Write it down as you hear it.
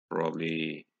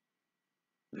probably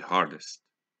the hardest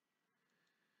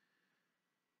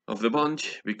of the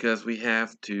bunch because we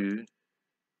have to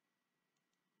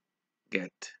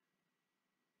get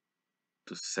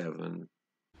to 7.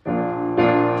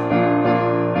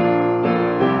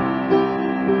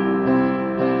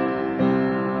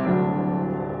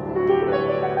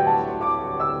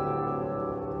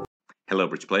 Hello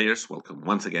bridge players, welcome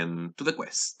once again to the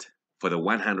quest for the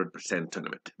 100%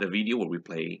 tournament, the video where we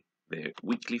play the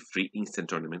weekly free instant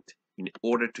tournament in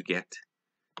order to get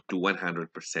to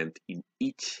 100% in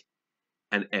each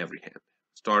and every hand.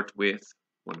 Start with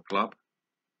one club,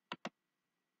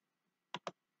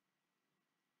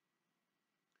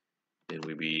 then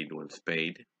we beat one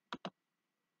spade,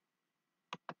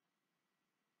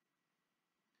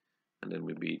 and then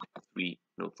we beat 3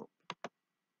 no trump.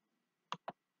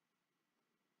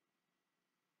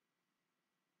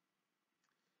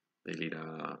 They lead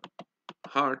a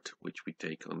heart, which we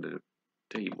take on the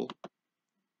table,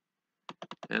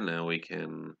 and now we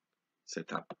can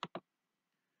set up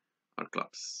our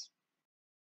clubs.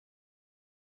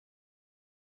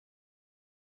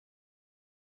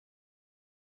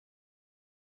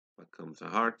 What comes a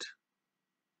heart,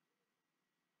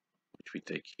 which we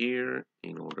take here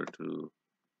in order to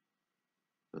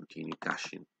continue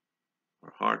cashing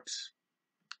our hearts.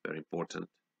 Very important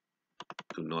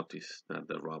to notice that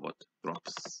the robot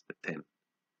drops the 10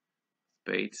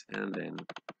 spades, and then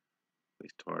we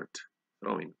start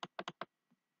throwing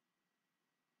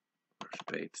our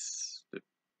spades to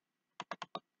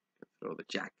throw the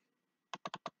jack,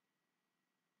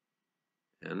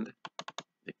 and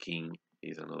the king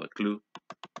is another clue.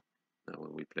 Now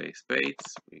when we play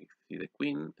spades, we see the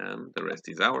queen and the rest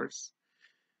is ours.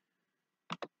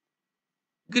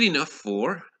 Good enough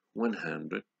for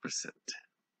 100%.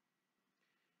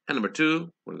 Hand number 2,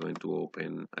 we're going to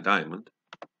open a diamond,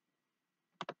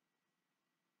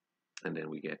 and then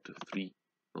we get to 3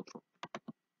 no trump.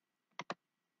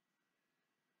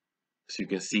 As you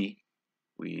can see,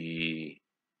 we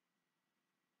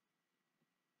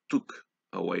took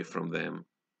away from them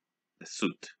the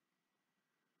suit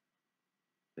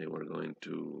they were going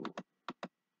to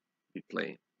be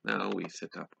playing. Now we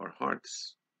set up our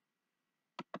hearts.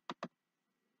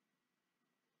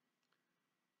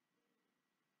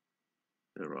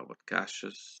 The robot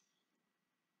cashes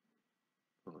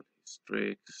all his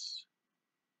tricks.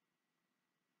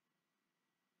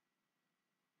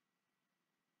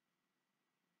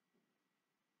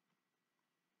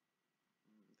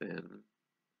 Then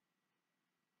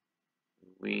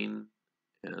win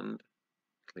and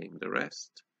claim the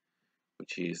rest,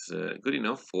 which is good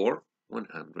enough for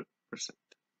 100%.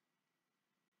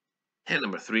 Hand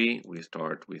number 3, we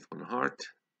start with one heart.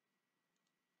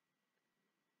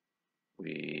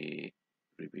 We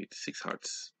repeat 6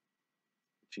 hearts,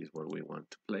 which is what we want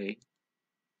to play.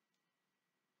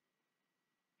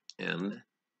 And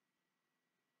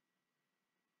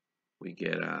we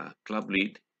get a club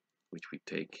lead, which we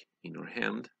take in our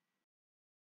hand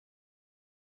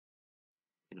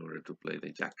in order to play the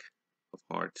jack of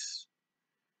hearts,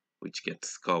 which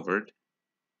gets covered.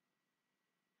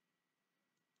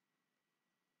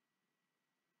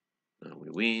 Now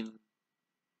we win.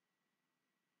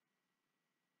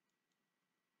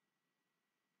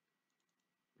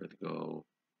 Let go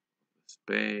the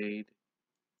spade.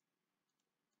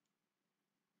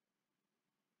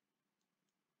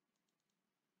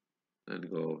 Let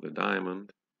go of the diamond.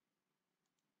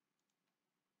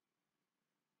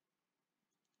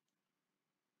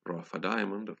 Rough a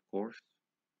diamond, of course.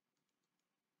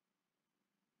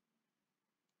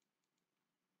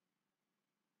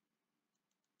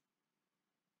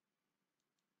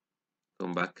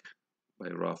 Come back by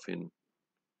roughing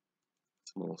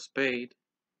small spade,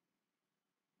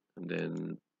 and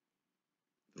then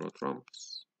draw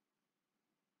trumps.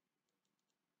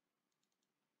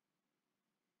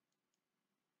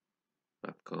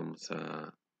 That comes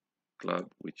a club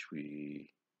which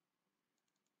we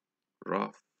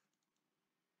rough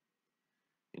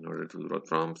in order to draw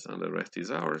trumps, and the rest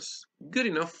is ours. Good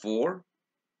enough for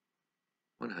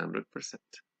 100%.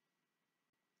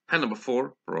 Hand number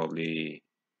 4, probably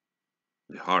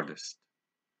the hardest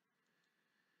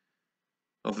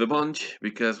of the bunch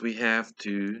because we have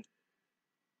to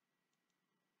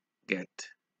get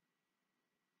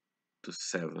to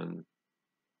 7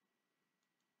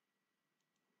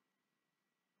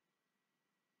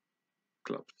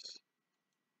 clubs.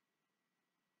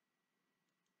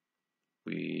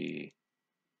 We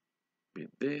beat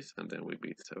this, and then we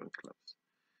beat 7 clubs.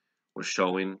 We're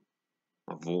showing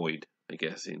a void, I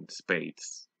guess, in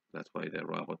spades. That's why the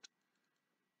robot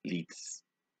leads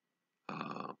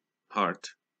heart.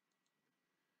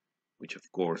 which of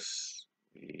course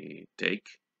we take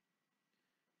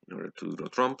in order to draw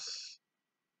trumps.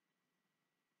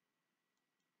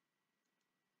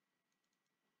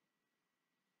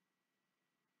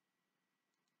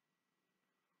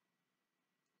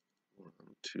 One,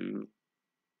 two,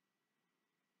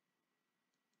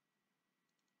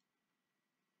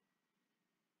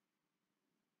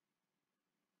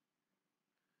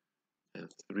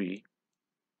 and three.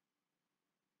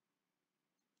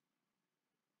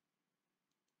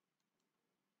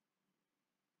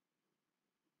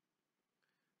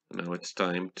 And now it's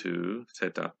time to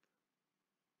set up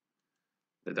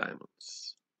the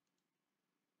diamonds.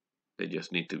 They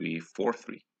just need to be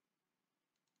 4-3.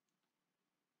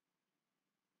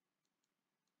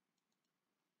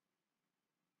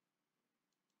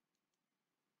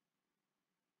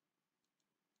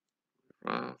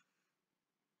 Rough.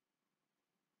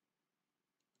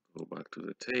 Go back to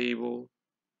the table.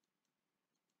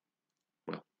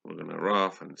 Well, we're gonna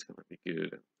rough and it's gonna be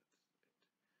good.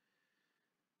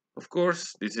 Of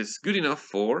course, this is good enough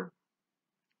for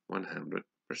 100%.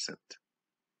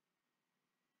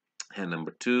 Hand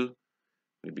number 2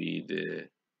 will be the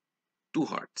 2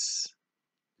 hearts.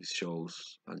 This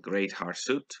shows a great heart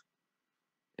suit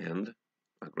and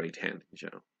a great hand in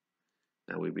general.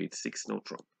 Now we beat 6 no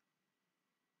trump.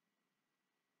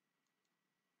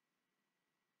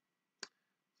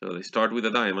 So they start with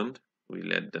a diamond. We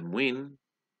let them win.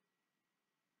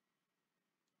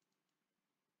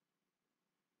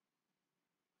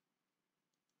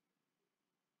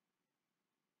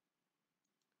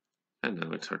 And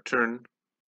now it's our turn.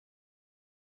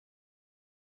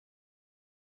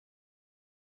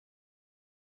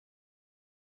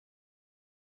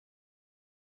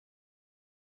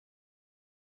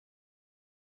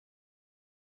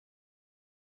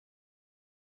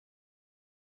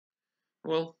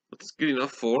 Well, that's good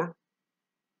enough for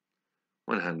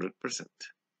 100%.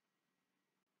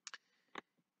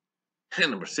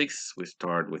 Hand number 6, we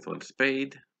start with 1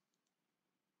 spade.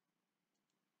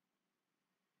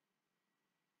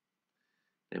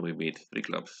 Then we beat 3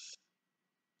 clubs.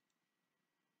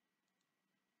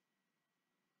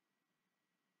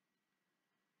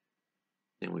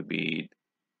 Then we beat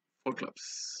 4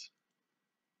 clubs.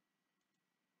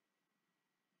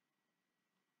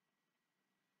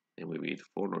 Then we beat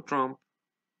 4 no trump.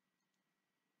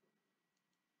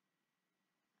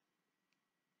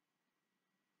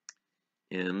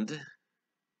 And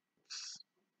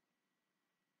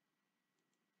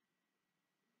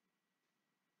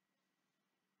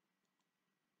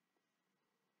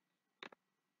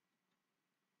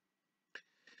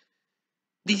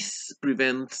this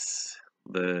prevents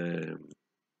the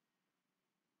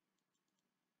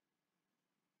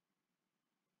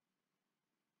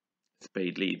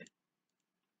spade lead,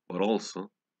 but also,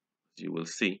 as you will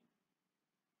see,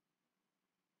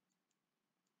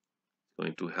 it's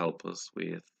going to help us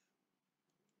with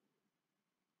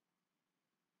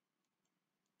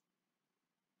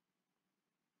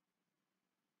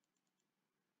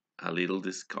a little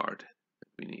discard that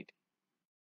we need.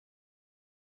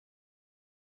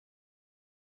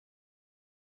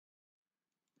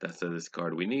 That's the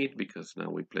discard we need because now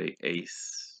we play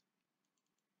ace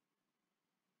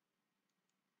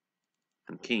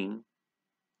and king,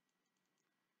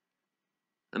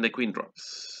 and the queen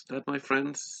drops. That, my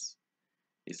friends,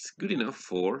 is good enough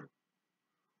for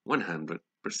 100%.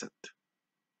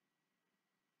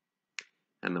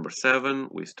 And number 7,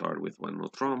 we start with 1 no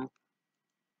trump.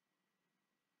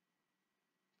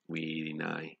 We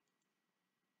deny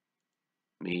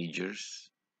majors,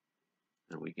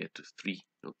 and we get to 3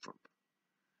 no trump.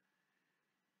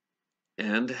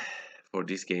 And for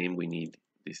this game, we need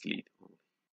this lead only.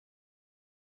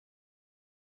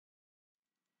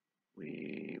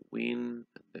 We win,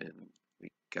 and then we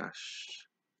cash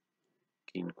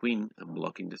king queen. I'm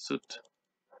blocking the suit.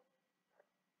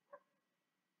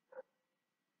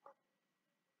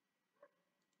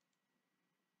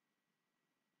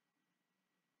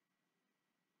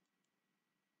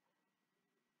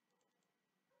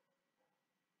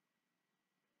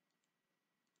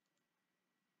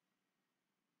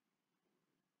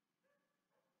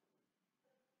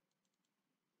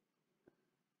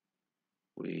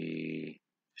 We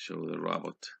show the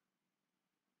robot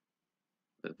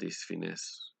that this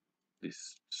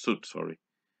suit,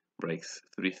 breaks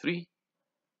 3-3,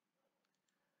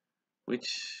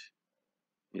 which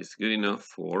is good enough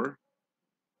for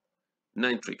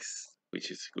 9 tricks,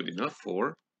 which is good enough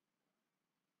for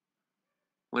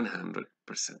 100%.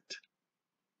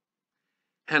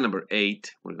 Hand number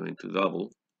 8, we're going to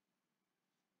double,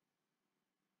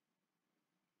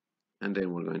 and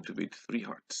then we're going to beat 3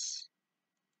 hearts.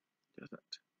 Just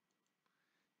that.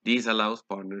 This allows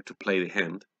partner to play the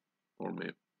hand, or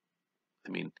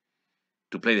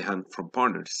to play the hand from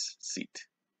partner's seat,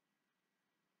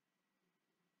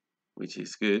 which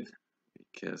is good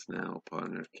because now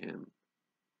partner can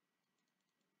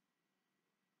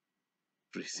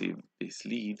receive this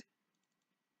lead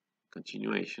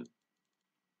continuation,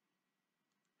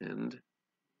 and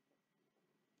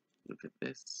look at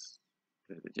this,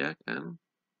 play the jack, and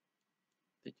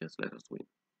they just let us win.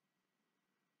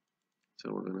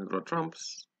 So we're gonna draw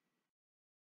trumps.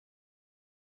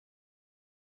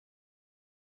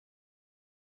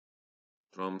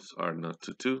 Trumps are not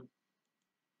to 2,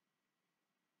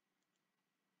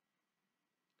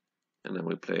 and then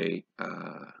we play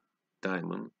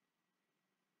diamond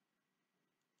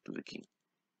to the king.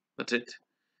 That's it.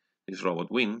 This robot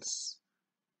wins.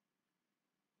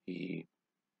 He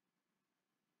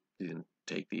didn't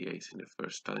take the ace in the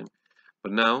first time,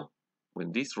 but now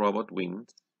when this robot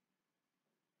wins,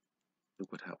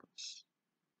 look what happens.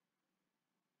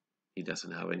 He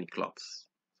doesn't have any clubs,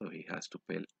 so he has to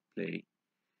play a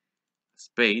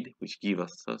spade, which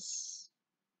gives us,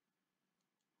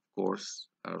 of course,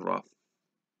 a ruff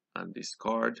and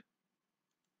discard,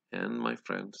 and my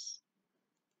friends,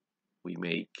 we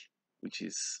make, which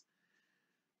is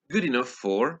good enough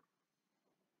for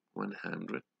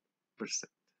 100%.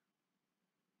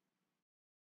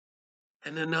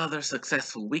 And another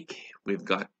successful week. We've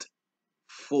got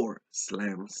 4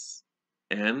 slams,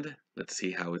 and let's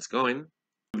see how it's going.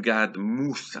 We've got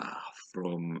Musa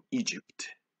from Egypt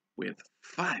with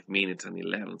 5 minutes and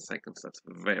 11 seconds. That's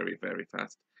very, very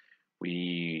fast.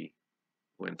 We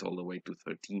went all the way to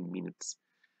 13 minutes.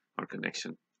 Our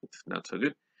connection is not so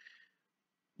good,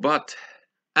 but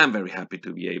I'm very happy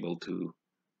to be able to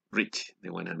reach the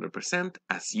 100%.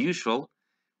 As usual,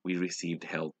 we received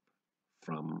help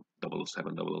from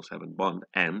 007 Bond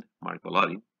and Mark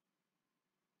Bellotti.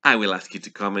 I will ask you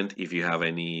to comment if you have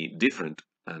any different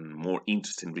and more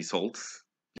interesting results.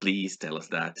 Please tell us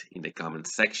that in the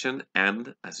comments section,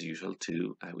 and as usual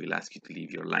too, I will ask you to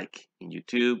leave your like in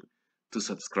YouTube, to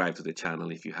subscribe to the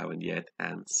channel if you haven't yet,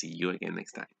 and see you again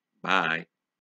next time. Bye!